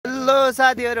hello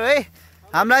साथीहरु है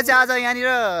हामीलाई चाहिँ आज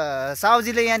यहाँनिर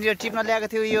साउजीले यहाँनिर टिप्न ल्याएको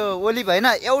थियो यो ओलिभ हैन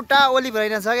एउटा ओलिभ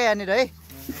रहेनछ के यहाँनिर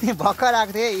है भर्खर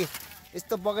आएको थियो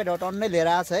यस्तो बकेट टन्नै लिएर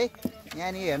आछ है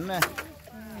यहाँनिर हेर्नु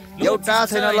एउटा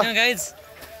छैन ल guys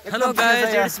hello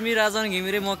guys it's me Rajan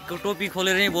Ghimire म टोपी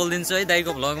खोलेर नै बोल्दिन्छु है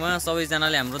दाइको भ्लगमा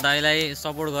सबैजनाले हाम्रो दाइलाई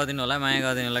सपोर्ट गरिदिनु होला माया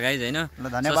गरिदिनु होला गाइज हैन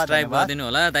सब्स्क्राइब गरिदिनु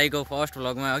होला दाइको फर्स्ट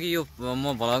भ्लगमा अघि यो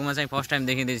म भ्लगमा चाहिँ फर्स्ट टाइम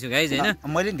देखिँदैछु गाइज हैन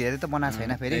मैले नि धेरै त बनाएको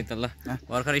छैन फेरि त ल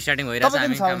भर्खर स्टार्टिङ भइरहेछ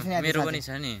हामी मेरो पनि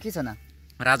छ नि के छ न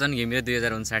राजन घिमिरे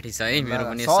 2059 छ है मेरो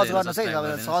पनि सर्च गर्नुस् है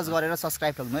सर्च गरेर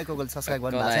सब्स्क्राइब गर्नु है कोले सब्स्क्राइब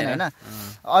गर्नु भएको छैन हैन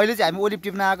अहिले चाहिँ हामी ओलिभ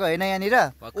टिप्न आएको हैन यहाँनिर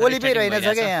ओलिभै रहेनछ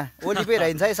के यहाँ ओलिभै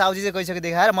रहन्छ है साउजी चाहिँ गइसक्यो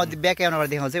देखाएर म ब्याक क्यामेराबाट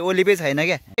देखाउँछु है ओलिभै छैन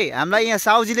के हामीलाई यहाँ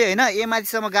साउजीले हैन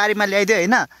एमाथिसम्म गाडीमा ल्याइदियो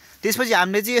हैन त्यसपछि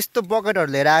हामीले चाहिँ यस्तो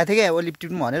बकेटहरु लिएर आएको थियो के ओलिभ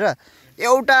टिप्नु भनेर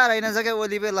एउटा रहेनछ के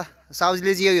ओलिभै ल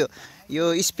साउजीले चाहिँ यो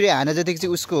स्प्रे हाने जतिको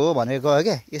चाहिँ उसको हो भनेर गयो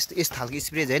के यस्तो खालको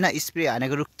स्प्रे चाहिँ हैन स्प्रे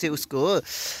हानेको रुख चाहिँ उसको हो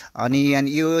अनि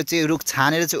यो चाहिँ रुख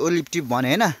छानेर चाहिँ ओलिभ टिप भने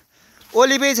हैन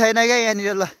ओलिभै छैन क्या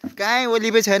यहाँनिर ल कहीँ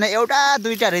ओलिभै छैन एउटा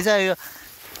दुईटा रहेछ यो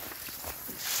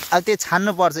अब त्यो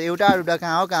छान्नु पर्छ एउटा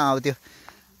कहाँ हो त्यो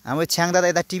हाम्रो छ्याङ दादा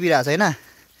यता टिपिरहेको छ हैन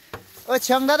ओ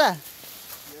छ्याङ दादा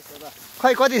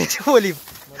खै कति रहेछ ओलिभ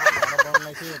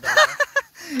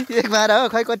एक भाँडा हो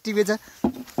खै कति टिपेछ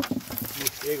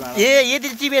यति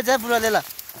टिपेछ पुराले ल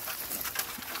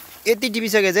यति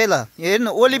टिपिसकेछ है ल हेर्नु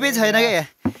ओलिभै छैन क्या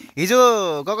हिजो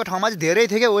गएको ठाउँमा चाहिँ धेरै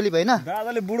थियो क्या ओलिभ होइन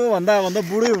दादाले बुढो भन्दा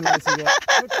बुढै हुनुहुन्छ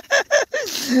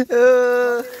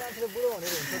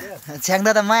छ्याङ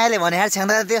दादा मायाले भने यार छ्याङ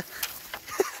दादा त्यो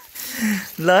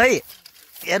ल है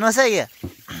हेर्नुहोस् है यहाँ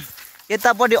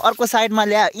यतापट्टि अर्को साइडमा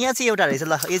ल्या यहाँ चाहिँ एउटा रहेछ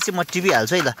ल यो चाहिँ म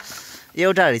टिपिहाल्छु है ल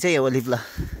एउटा रहेछ यो ओलिभ ल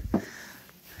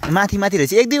माथि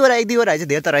रहेछ एक दुईवटा रहेछ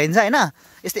धेरै त रहन्छ होइन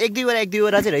यस्तो एक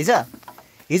दुईवटा चाहिँ रहेछ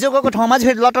हिजो गएको ठाउँमा चाहिँ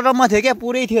फेरि लटरम्म थियो क्या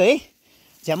पुरै थियो है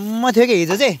झ्याम्म थियो कि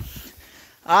हिजो चाहिँ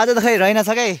आज त खै रहेनछ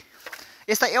क्या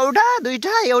यस्ता एउटा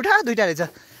दुईटा रहेछ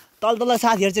तल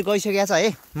साथीहरू चाहिँ गइसकेको छ है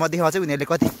म देखाउँछु उनीहरूले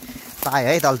कति पायो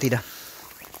है तलतिर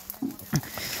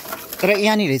तर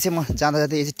यहाँनिर चाहिँ म जाँदा यो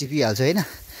चाहिँ टिपिहाल्छु होइन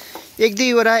एक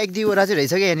दुईवटा चाहिँ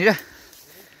रहेछ क्या यहाँनिर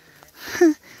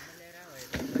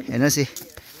हेर्नुहोस् है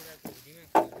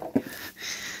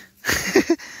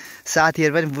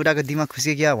साथीहरू पनि बुढाको दिमाग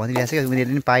खुसी क्या भनिरहेको छ क्या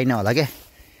उनीहरूले पनि पाइन होला क्या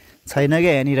छैन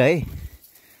क्या यहाँनिर है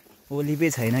ओलिभै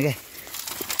छैन क्या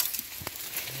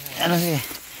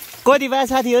कति भयो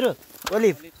साथीहरू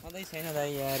ओलिभ छैन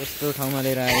दाइ यार यस्तो ठाउँमा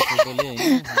लिएर आएको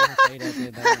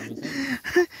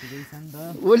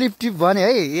ओलिभ टिप भने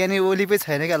है यहाँनिर ओलिभै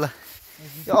छैन क्या ल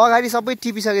अगाडि सबै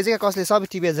टिपिसकेछ क्या कसले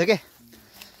सबै टिपेछ क्या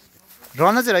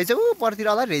रहन चाहिँ रहेछ ऊ परतिर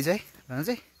अलि रहेछ है रहन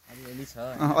चाहिँ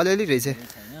अलिअलि रहेछ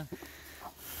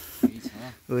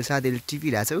ऊ साथीले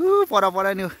टिपिरहेछ ऊ पर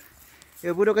नि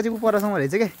यो बुढोको चाहिँ ऊ परसम्म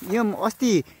रहेछ क्या यो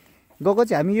अस्ति गएको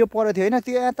चाहिँ हामी यो पर थियो होइन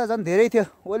त्यो त झन् धेरै थियो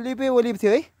ओलिभ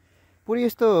थियो है पुरै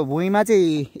यस्तो भुइँमा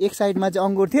चाहिँ एक साइडमा चाहिँ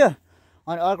अङ्गुर थियो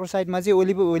अनि अर्को साइडमा चाहिँ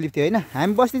ओलिभ थियो होइन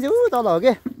हामी बस्ने चाहिँ ऊ तल हो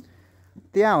क्या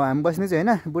त्यहाँ हो हामी बस्ने चाहिँ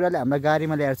होइन बुढाले हामीलाई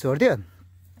गाडीमा ल्याएर छोड्थ्यो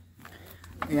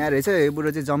यहाँ रहेछ यो बुढो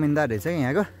चाहिँ जमिनदार रहेछ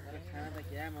यहाँको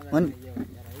अनि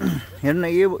हेर्नु न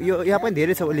यो यहाँ पनि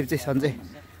धेरै छ ओलिभ चाहिँ सन्चै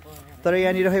तर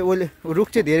यहाँनिर खै रुख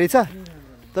चाहिँ धेरै छ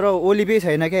तर ओलिभै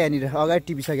छैन क्या यहाँनिर अगाडि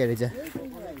टिपिसकेको रहेछ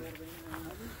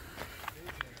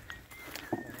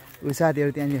ऊ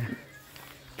साथीहरू त्यहाँनिर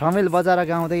ठमेल बजार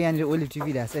गाउँदै यहाँनिर ओलिभ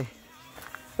टिपिरहेछ है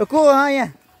को यहाँ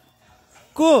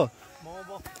को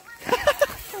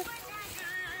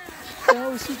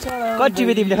कति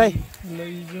टिपे तिमीले खै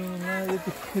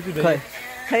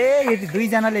खै यति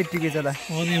दुईजनाले टिपेछ त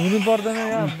हुनु पर्दैन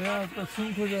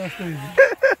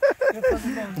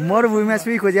मरुभूमिमा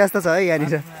सुई खोजे जस्तो छ है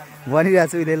यहाँनिर भनिरहेको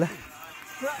छु उसले ल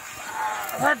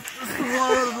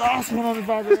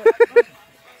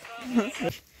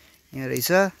यहाँ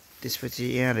रहेछ त्यसपछि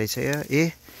यहाँ रहेछ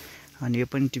ए अनि यो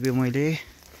पनि टिपेँ मैले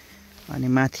अनि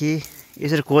माथि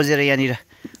यसरी खोजेर यहाँनिर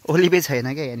ओलिभै छैन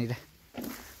क्या यहाँनिर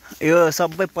यो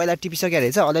सबै पहिला टिपिसकेको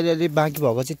रहेछ अलिअलि बाँकी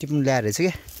भएको चाहिँ टिप्नु ल्याएर रहेछ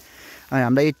क्या अनि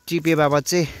हामीलाई यो टिपे बाबत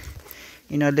चाहिँ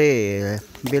यिनीहरूले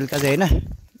बेलुका चाहिँ होइन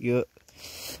यो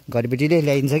घरबेटीले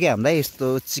ल्याइदिन्छ क्या हामीलाई यस्तो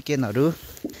चिकनहरू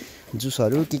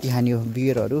जुसहरू के खाने हो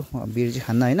बियर चाहिँ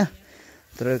खान्न होइन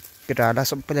तर केटाहरूलाई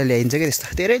सबैलाई ल्याइदिन्छ क्या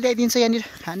त्यस्तो धेरै ल्याइदिन्छ यहाँनिर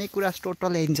खानेकुरा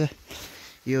टोटल ल्याइदिन्छ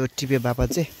यो टिपे बापत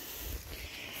चाहिँ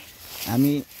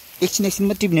हामी एकछिन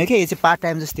मात्रै टिप्ने हो क्या यो चाहिँ पार्ट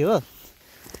टाइम जस्तै हो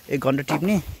 1 घन्टा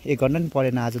टिप्ने 1 घन्टा पनि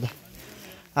परेन आज त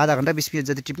आधा घन्टा 20 मिनट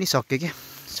जति टिप्नै सक्यो क्या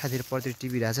साथीहरू परतिर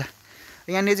टिपिरहेछ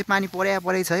यहाँनिर चाहिँ पानी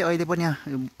परै छ है अहिले पनि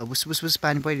यहाँ बुस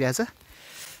पानी परिरहेछ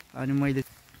अनि मैले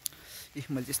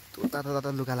यस्तो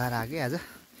तातो लुगा लाएर आएँ आज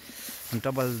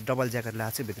डबल ज्याकेट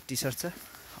लगाएको छु भित्र टी सर्ट छ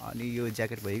अनि यो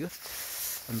ज्याकेट भइगयो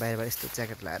अनि बाहिर यस्तो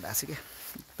ज्याकेट लगाएर आएको छु क्या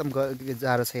एकदम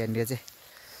जाडो छ यहाँनिर चाहिँ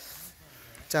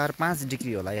 4-5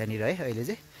 डिग्री होला यहाँनिर है अहिले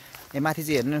चाहिँ यहाँ माथि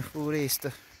चाहिँ हेर्नु पुरै यस्तो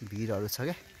भिडहरू छ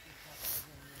क्या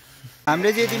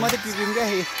हामीले चाहिँ यति मात्रै टिप्यौँ क्या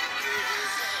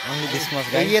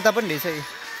यता पनि रहेछ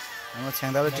हाम्रो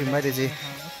छ्याङदाको टिममा त्यो चाहिँ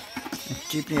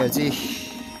टिप्नेहरू चाहिँ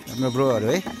हाम्रो ब्रोहरू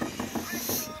है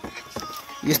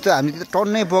यस्तो हामीले त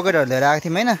टन्नै बकेटहरू लिएर आएको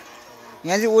थियौँ होइन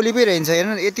यहाँ चाहिँ ओलिभै रहन्छ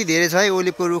हेर्नु यति धेरै छ है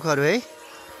ओलिभको रुखहरू है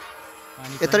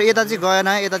यता चाहिँ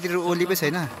गएन यतातिर ओलिभै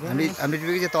छैन हामीले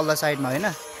टिपेको चाहिँ तल्लो साइडमा होइन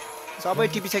सबै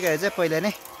टिपिसकेर चाहिँ पहिला नै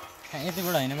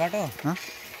यतिबाट होइन बाटो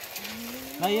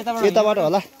यताबाट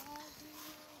होला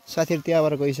साथीहरू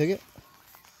त्यहाँबाट गइसक्यो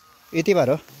यति बार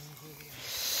हो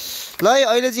ल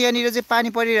अहिले चाहिँ यहाँनिर चाहिँ पानी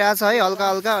परिरहेछ है हल्का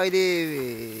हल्का अहिले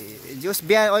जोस्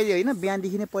बिहान अहिले होइन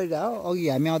बिहानदेखि नै परिरहेको अघि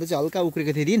हामी आउँदा चाहिँ हल्का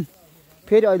उक्रेको थियो दिन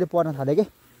फेरि अहिले पर्न थाल्यो कि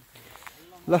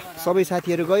ल सबै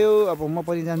साथीहरू गयो अब म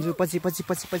पनि जान्छु पछि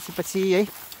है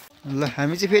ल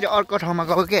हामी चाहिँ फेरि अर्को ठाउँमा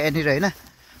गएको क्या यहाँनिर होइन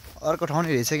अर्को ठाउँ नै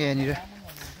रहेछ क्या यहाँनिर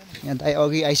यहाँ दाइ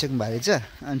अघि आइसक्नु भएको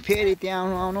रहेछ अनि फेरि त्यहाँ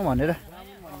आउनु भनेर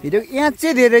हिँडेको यहाँ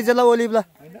चाहिँ धेरै रहेछ ल ओलिभ ल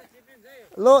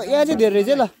यहाँ चाहिँ धेरै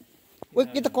रहेछ ल ओ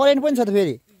के त करेन्ट पनि छ त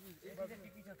फेरि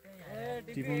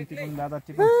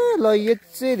ल यो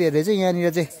चाहिँ धेरै रहेछ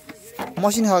यहाँनिर चाहिँ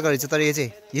मसिनो खालको रहेछ तर यो चाहिँ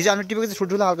हिजो हामीले टिपेको चाहिँ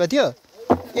ठुल्ठुलो खालको थियो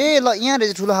ए ल यहाँ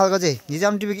रहेछ ठुलो खालको चाहिँ हिजो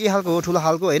हामीले टिपेको यो खालको हो ठुलो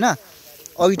खालको होइन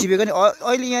अघि टिपेको नि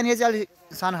अहिले यहाँनिर चाहिँ अलिक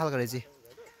सानो खालको रहेछ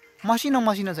मसिनो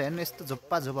छ हेर्नु यस्तो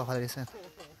झोप्पा खाले रहेछ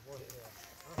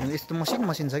यस्तो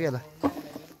मसिन छ क्या ल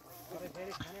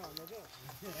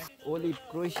ओलिभ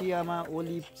क्रोएसियामा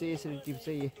ओलिभ चाहिँ यसरी टिप्छ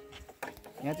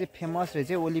यहाँ चाहिँ फेमस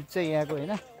रहेछ ओलिभ चाहिँ यहाँको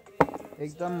होइन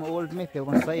एकदम ओल्डमै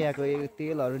फेमस छ यहाँको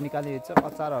तेलहरू निकाल्ने रहेछ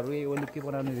अचारहरू यही ओलिभकै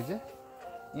बनाउने रहेछ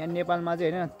यहाँ नेपालमा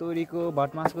चाहिँ होइन तोरीको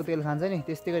भटमासको तेल खान्छ नि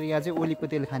त्यस्तै गरी यहाँ चाहिँ ओलिभको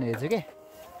तेल खाने रहेछ क्या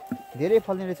धेरै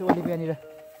फल्ने रहेछ ओलिभ यहाँनिर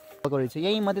खालको रहेछ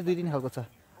यहीँ मात्रै 2-3 खालको छ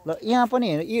ल यहाँ पनि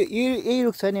हेर यही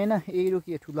रुख छ नि होइन यही रुख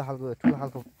ठुलो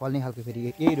खालको फल्ने खालको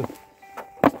फेरि यही रुख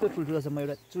यस्तो ठुल्ठुलो छ म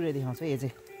एउटा चुरे देखाउँछु यो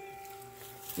चाहिँ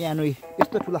यहाँ नु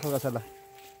यस्तो ठुलो खालको छ ल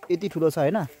यति ठुलो छ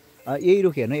होइन यही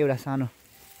रुख हेर्नु एउटा सानो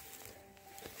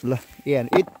ल यहाँ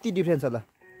यति डिफ्रेन्स छ ल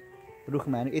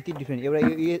रुखमा हेर्नु यति डिफ्रेन्ट एउटा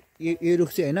यो रुख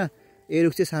चाहिँ होइन यो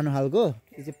रुख चाहिँ सानो खालको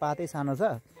यो चाहिँ पातै सानो छ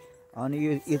अनि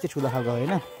यो चाहिँ ठुलो खालको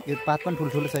होइन यो पात पनि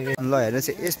ठुल्ठुलो छ ल हेर्नु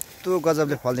चाहिँ यस्तो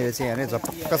गजबले फल्ने रहेछ यहाँ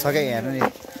झपक्क छ क्या हेर्नु नि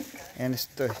यहाँ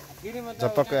यस्तो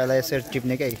झपक्क यसलाई यसरी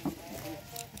टिप्ने क्या ए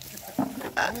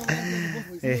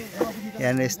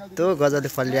यहाँ यस्तो गजबले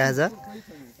फलिरहेको छ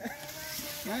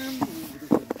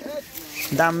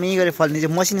दामी गरी फल्ने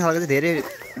चाहिँ मसिनो खालको चाहिँ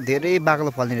धेरै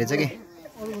बाक्लो फल्ने रहेछ कि यहाँ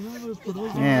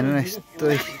हेर्नु न यस्तो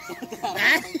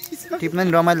टिप्न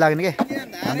नि रमाइलो लाग्ने क्या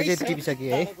हामीले चाहिँ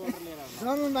टिपिसक्यो है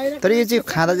तर यो चाहिँ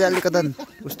खाँदा चाहिँ अलिकता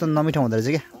उस्तो नमिठो हुँदो रहेछ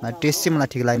क्या टेस्ट चाहिँ मलाई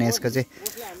ठिक लाग्ने यसको चाहिँ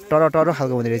टरो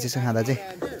खालको हुँदो रहेछ यसो खाँदा चाहिँ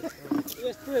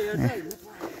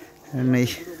नै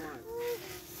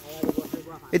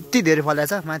यति धेरै फलेको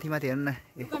छ माथि हेर्नु न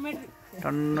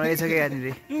टन्नै छ क्या यहाँनिर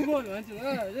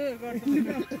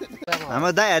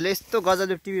हाम्रो दाइहरूले यस्तो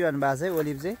गजबले टिपिरहनु भएको छ है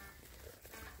ओलिभ चाहिँ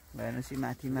हेर्नुहोस्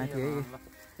माथि है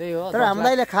त्यही हो तर हाम्रो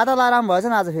दाइले खाता लाएर आउनु भएछ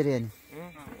नि आज फेरि अनि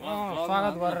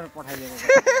स्वागत गरेर पठाइदिएको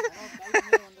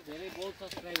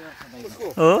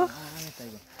हो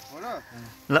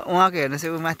ल उहाँको हेर्नुहोस् ऊ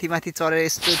माथि चढेर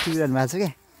यस्तो टिपिरहनु भएको छ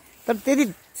क्या तर त्यति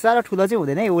साह्रो ठुलो चाहिँ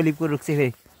हुँदैन है ओलिभको रुख चाहिँ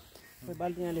फेरि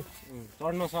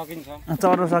चढ्न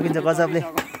सकिन्छ गजबले ल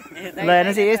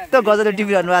हेर्नुहोस् यस्तो गजबले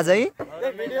टिपिरहनु भएको छ है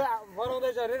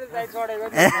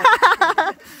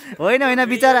होइन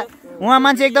बिचरा उहाँ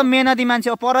मान्छे एकदम मेहनती मान्छे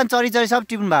हो परन चरी सब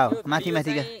टिप्नु भयो माथि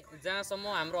क्या जहाँसम्म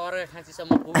हाम्रो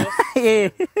अर्घाखाँचीसम्म पुगोस् ए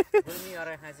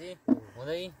अर्घाखाँची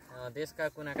हुँदै देशका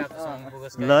कुना काप्चासम्म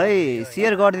पुगोस् ल है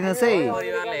सेयर गरिदिनुहोस् है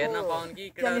परिवारले हेर्न पाउन् कि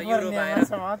केटाहरू युरोप आएर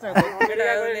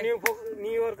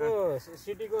न्युयोर्कको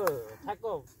सिटीको ठ्याक्क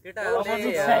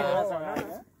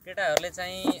केटाहरूले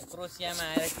चाहिँ क्रोएसियामा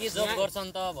आएर के जब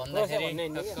गर्छन् त भन्दाखेरि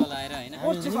टक्क लाएर हैन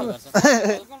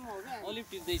ओलिभ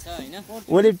टिप्दैछ हैन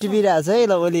ओलिभ टिपिरहेछ है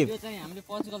ल ओलिभ यो चाहिँ हामीले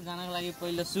पोर्चुगल जानका लागि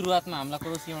पहिलो सुरुवातमा हामीलाई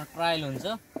क्रोएसियामा ट्रायल हुन्छ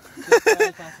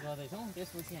ट्रायल पास गर्दैछौँ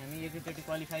त्यसपछि हामी एकैचोटि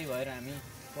क्वालिफाई भएर हामी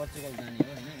पोर्चुगल जाने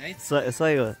हो हैन गाइस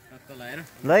सही हो टक्क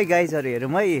लाएर ल है गाइसहरु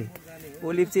हेरौँ है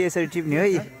ओलिभ चाहिँ यसरी टिप्ने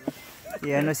है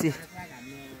हेर्नुहोस्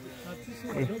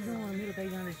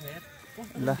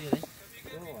ल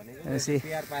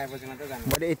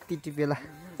मैले यति टिपेला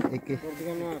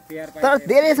तर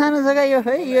धेरै सानो छ क्या यो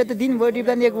है यो त दिनभरि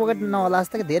टिप्दा नि एक वखत नहोला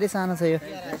जस्तो धेरै सानो छ यो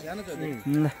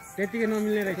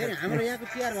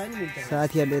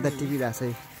साथीहरूले यता टिपिरहेको छ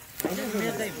है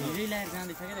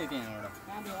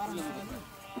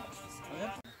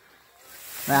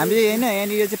हामीले होइन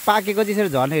यहाँनिर चाहिँ पाकेको चाहिँ यसरी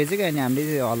झर्ने रहेछ क्या अनि हामीले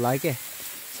चाहिँ हल्ला क्या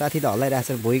साथी त हल्लाइरहेको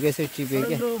छ भुइँको यसो टिप्यो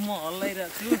क्या म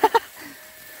हल्लाइरहेको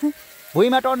छु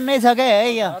भुइँमा टन्नै छ क्या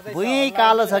है यहाँ भुइँ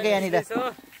कालो छ क्या यहाँनिर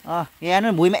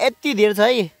यहाँ भुइँमा यति धेरै छ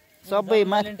है सबै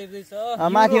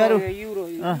माथिहरू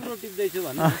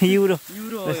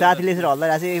युरो साथीले यसरी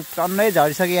हल्लाइरहेको छ टन्नै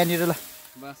झरिसक्यो यहाँनिर ल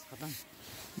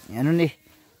हेर्नु नि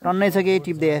टन्नै छ कि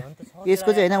टिप्दै यसको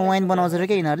चाहिँ होइन वाइन बनाउँछ र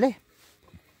क्या यिनीहरूले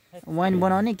वाइन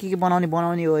बनाउने के बनाउने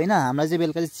हो होइन हामीलाई चाहिँ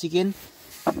बेलुका चाहिँ चिकन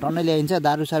टन्नै ल्याइदिन्छ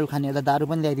दारू सारू खानेहरूलाई दारू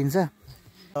पनि ल्याइदिन्छ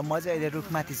म चाहिँ अहिले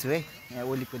रुखमाथि छु है यहाँ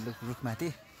ओलीको रुखमाथि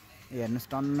हेर्नुहोस्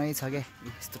टन्नै छ क्या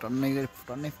यस्तो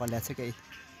टन्नै फल्याएको छ क्या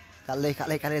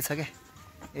कालै छ क्या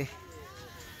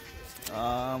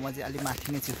म चाहिँ अलिक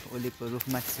माथि नै छु ओलीको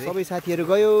रुखमाथि छु सबै साथीहरू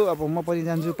गयो अब म पनि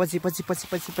जान्छु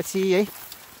पछि है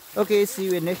okay C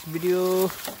you next video